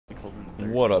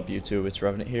What up, YouTube? It's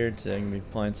Revenant here. Today I'm going to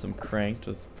be playing some Cranked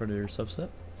with Predator subset.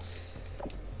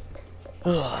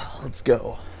 Let's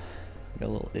go. Got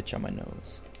a little itch on my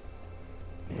nose.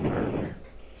 I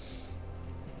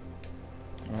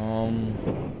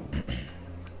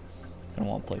don't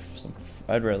want to play some.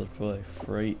 I'd rather play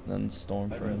Freight than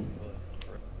Stormfront.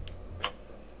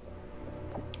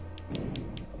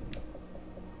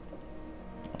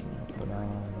 I'm gonna put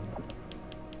on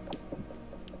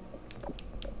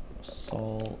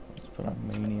Assault. Let's put on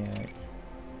Maniac.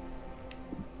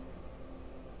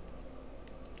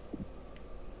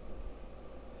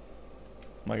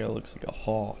 My guy looks like a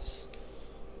hoss.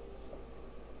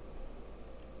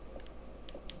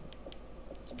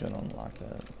 Just gonna unlock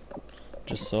that,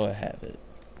 just so I have it.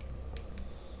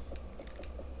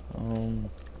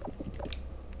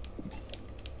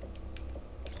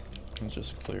 Let's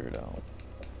just clear it out,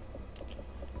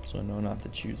 so I know not to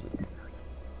choose it.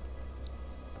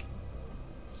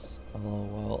 Oh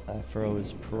well, Afro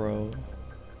is pro.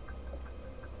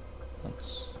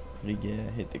 That's pretty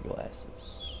good. Hit the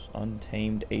glasses.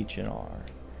 Untamed H&R.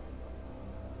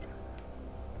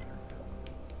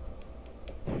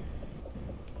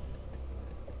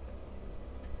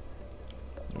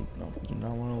 No, do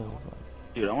not want to override.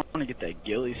 Dude, I want to get that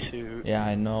ghillie suit. Yeah,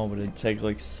 I know, but it'd take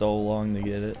like so long to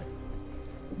get it.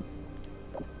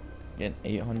 Get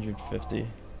 850.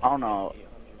 I don't know.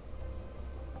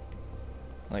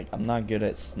 Like, I'm not good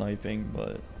at sniping,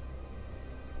 but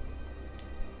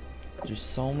there's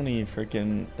so many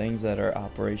freaking things that are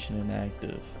operation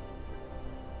inactive.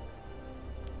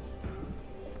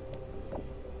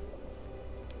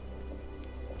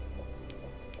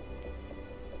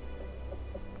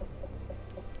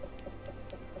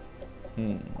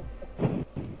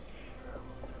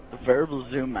 Variable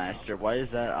zoom master. Why is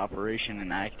that operation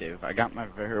inactive? I got my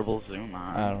variable zoom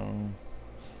on. I don't know.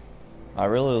 I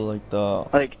really like the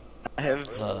I have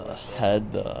the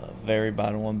head, the very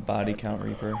bottom one, body count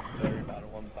Reaper.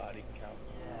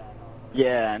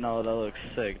 Yeah, I know, that looks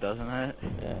sick, doesn't it?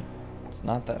 Yeah, it's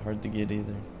not that hard to get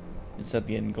either. You just have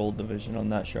to get in gold division. I'm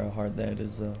not sure how hard that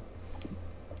is though.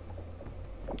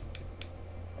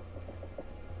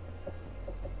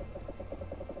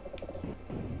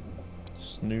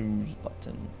 Snooze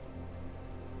button.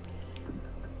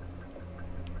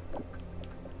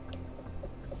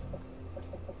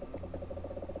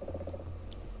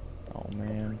 Oh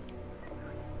man.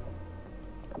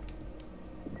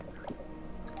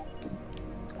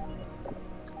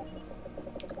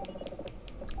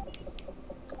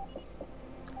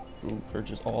 Ooh,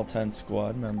 purchase all 10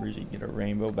 squad members. You get a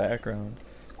rainbow background.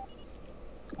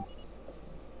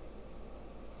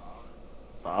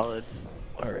 Solid.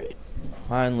 Alright.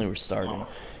 Finally we're starting.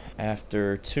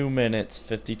 After 2 minutes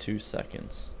 52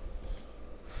 seconds.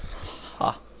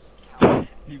 Ha.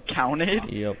 You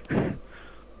counted? Yep.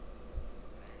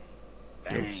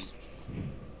 Dang.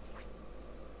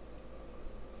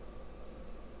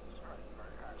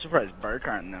 Surprised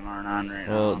Burkhart and them aren't on right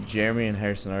Well, now. Jeremy and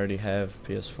Harrison already have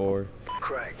PS4.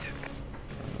 Correct.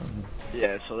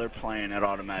 Yeah, so they're playing it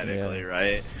automatically, Yeah.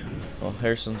 right? Well,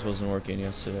 Harrison's wasn't working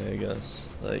yesterday, I guess.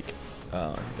 Like,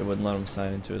 it wouldn't let him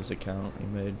sign into his account he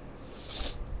made.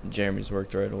 Jeremy's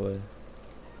worked right away.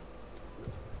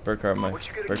 Burkhart might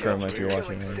be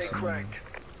watching Harrison.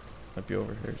 Might be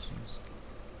over Harrison's.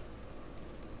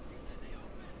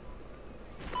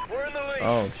 We're in the lead.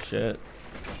 Oh shit.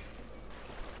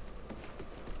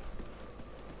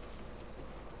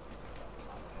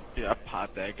 Dude, I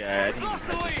popped that guy. I didn't even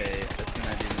hesitate. I think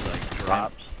that dude was like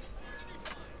drops.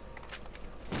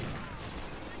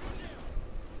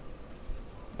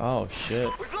 Oh shit.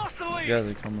 We've lost the These lead. guys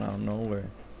are coming out of nowhere.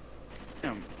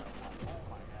 Damn.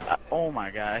 Oh my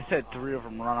god, I said 3 of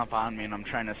them run up on me and I'm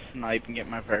trying to snipe and get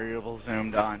my variable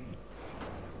zoomed on.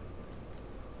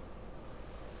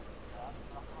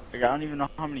 Like, I don't even know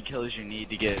how many kills you need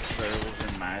to get variable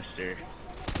zoom master.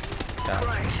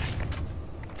 Gotcha.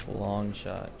 Long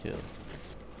shot kill.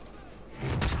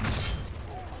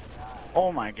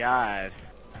 Oh my god.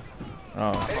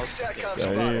 Oh. Enemy SATCOM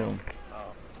Damn.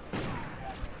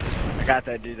 I got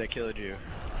that dude that killed you.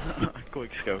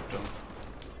 Quick scoped him.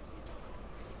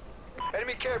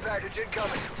 Enemy care package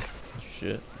incoming.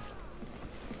 Shit.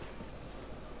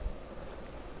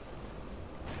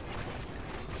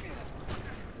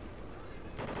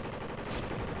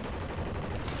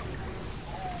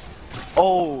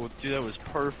 Oh, dude, that was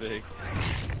perfect.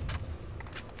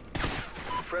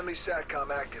 Friendly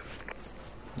SATCOM active.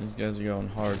 These guys are going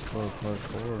hardcore,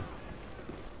 parkour.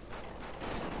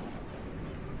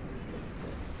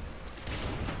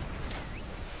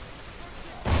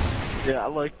 Yeah, I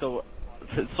like the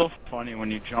It's so funny when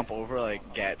you jump over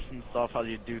like gaps and stuff, how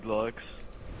your dude looks.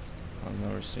 I've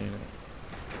never seen it.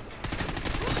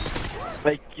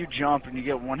 Like, you jump and you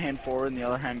get one hand forward and the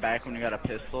other hand back when you got a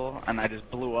pistol, and I just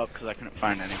blew up because I couldn't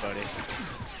find anybody.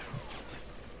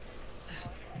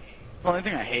 The only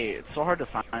thing I hate, it's so hard to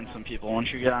find some people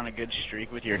once you get on a good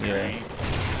streak with your crank.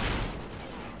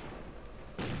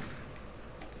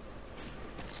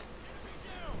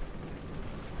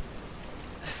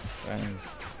 Dang.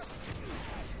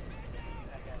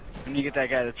 When you get that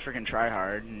guy that's freaking try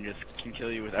hard and just can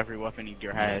kill you with every weapon he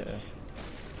has. Yeah.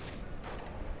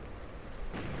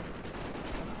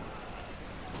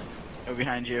 Oh,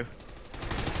 behind you.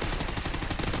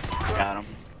 Got him.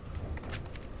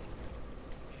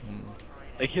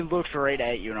 Like, he looked right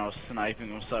at you and I was sniping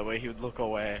him, so that way he would look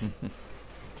away.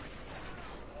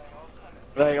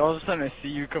 Like, all of a sudden I see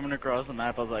you coming across the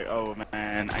map, I was like, oh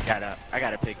man, I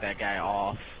gotta pick that guy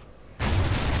off.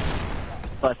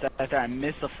 But after I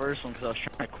missed the first one because I was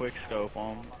trying to quick scope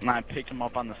him, and I picked him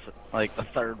up on the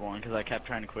third one because I kept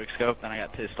trying to quick scope, then I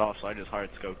got pissed off, so I just hard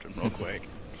scoped him real quick.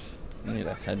 I need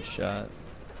a headshot.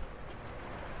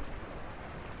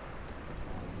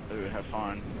 Ooh, have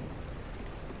fun.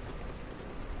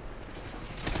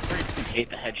 I freaking hate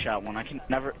the headshot one. I can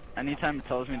never, anytime it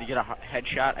tells me to get a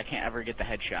headshot, I can't ever get the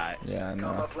headshot. Yeah, I know.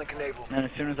 Uplink enabled. And as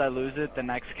soon as I lose it, the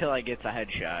next kill I get's a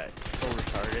headshot. It's so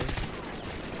retarded.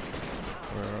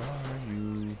 Where are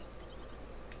you?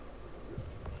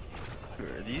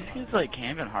 Are these guys like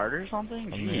camping hard or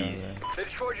something? I'm Jeez. there. They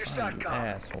destroyed your Oh, you SATCOM.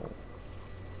 asshole.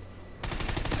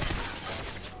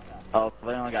 Oh,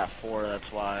 they only got 4, that's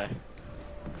why.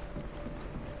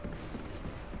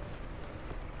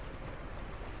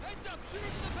 Heads up, shooters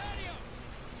in the patio!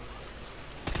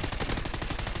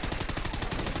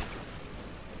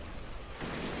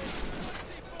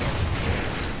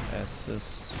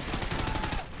 Assist.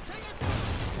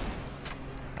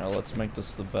 Alright, let's make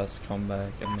this the best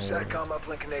comeback in the world. SATCOM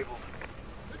uplink enabled.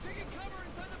 They're taking cover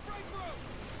inside the break room!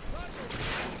 Roger!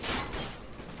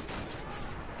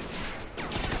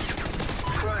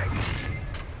 Crank.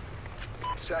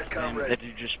 SATCOM Damn, ready. that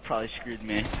dude just probably screwed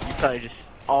me. You probably just,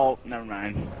 oh, never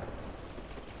mind.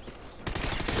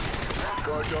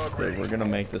 Guard dog Wait, ready. we're gonna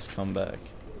make this comeback.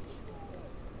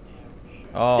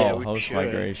 Oh, Yeah, we host should.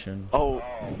 migration. Oh,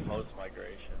 host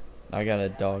migration. I got a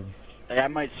dog. Like, I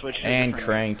might switch to And different-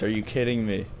 cranked. Are you kidding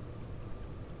me?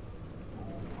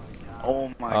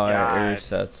 Oh my Oh, yeah, god. it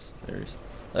resets.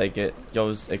 Like it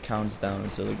counts down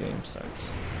until the game starts.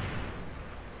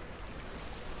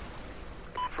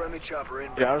 Friendly chopper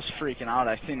in. Dude, I was freaking out.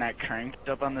 I seen that cranked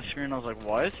up on the screen. I was like,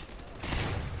 what?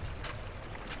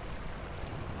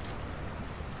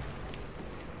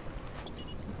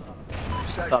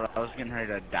 I thought I was getting ready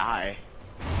to die.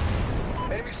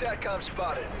 Enemy SATCOM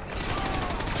spotted.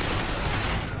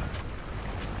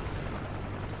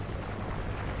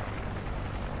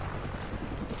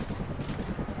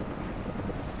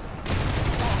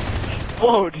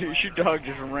 Whoa, dude, your dog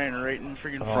just ran right in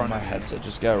freaking Oh, front my of me. headset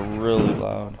just got really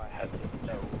loud.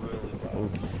 Oh.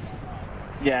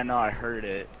 Yeah, no, I heard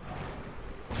it.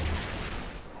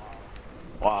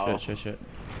 Wow, Shit.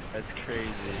 that's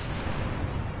crazy.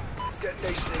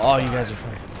 Detonation. Oh, you guys are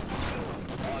fine.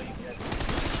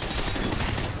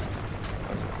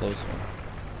 That was a close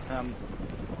one.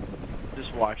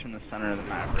 Just watching the center of the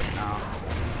map right now.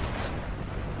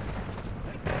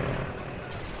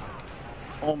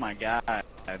 Oh my god,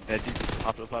 that dude just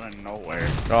popped up out of nowhere.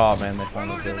 Oh man, they We're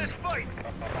finally losing killed this me. fight.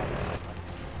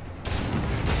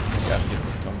 Gotta get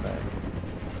this comeback.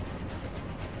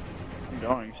 I'm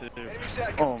going to. Enemy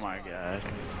SATCOM. Oh my god.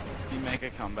 If you make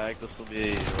a comeback, this will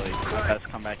be like the best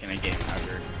comeback in a game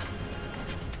ever.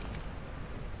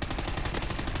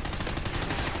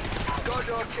 Guard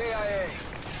dog KIA.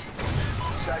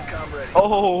 SATCOM ready.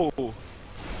 Oh!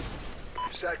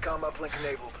 SATCOM uplink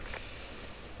enabled.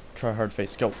 Try hard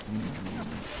face, go.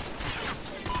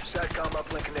 SATCOM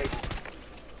uplink enabled.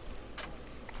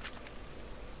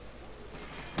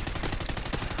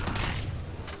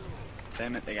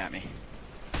 Damn it, they got me.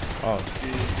 Oh,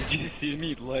 Dude, did you see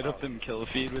me light up them kill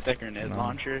feed with that grenade No.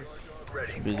 launcher?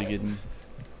 Ready. too busy getting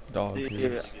dog Dude,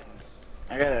 kills.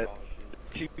 I got a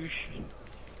two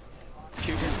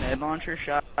grenade launcher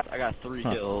shots. I got 3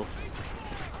 Huh. kills.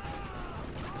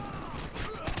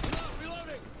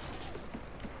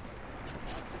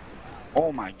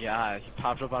 Oh my god, he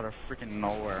popped up out of freaking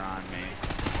nowhere on me.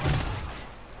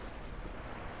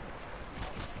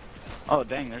 Oh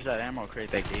dang, there's that ammo crate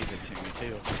that gave it to me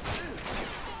too.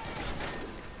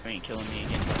 You ain't killing me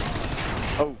again.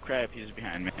 Oh crap, he's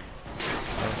behind me.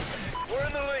 We're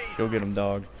in the lead. Go get him,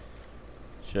 dog.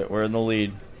 Shit, we're in the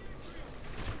lead.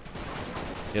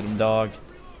 Get him, dog.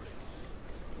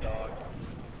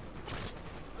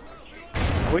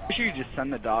 I wish you could just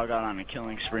send the dog out on a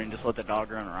killing spree and just let the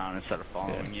dog run around instead of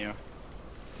following you.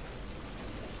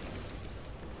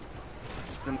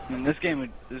 And this game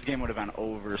would have been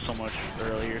over so much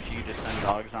earlier if you could just send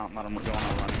dogs out and let them go on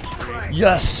a running spree.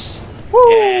 Yes! Woo!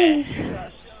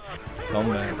 Yeah.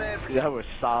 Come back. That was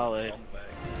solid.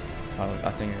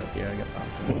 I think I got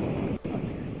found.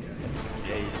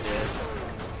 Yeah, you did.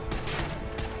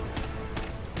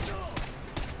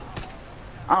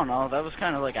 I don't know, that was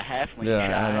kind of like a half-lean shot.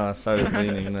 Yeah, I know. I started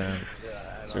leaning there.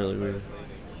 It's really weird.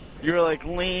 You were like,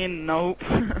 lean, nope.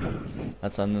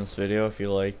 That's on this video. If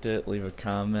you liked it, leave a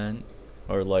comment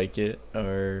or like it,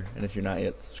 and if you're not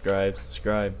yet subscribed,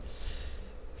 subscribe.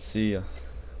 See ya.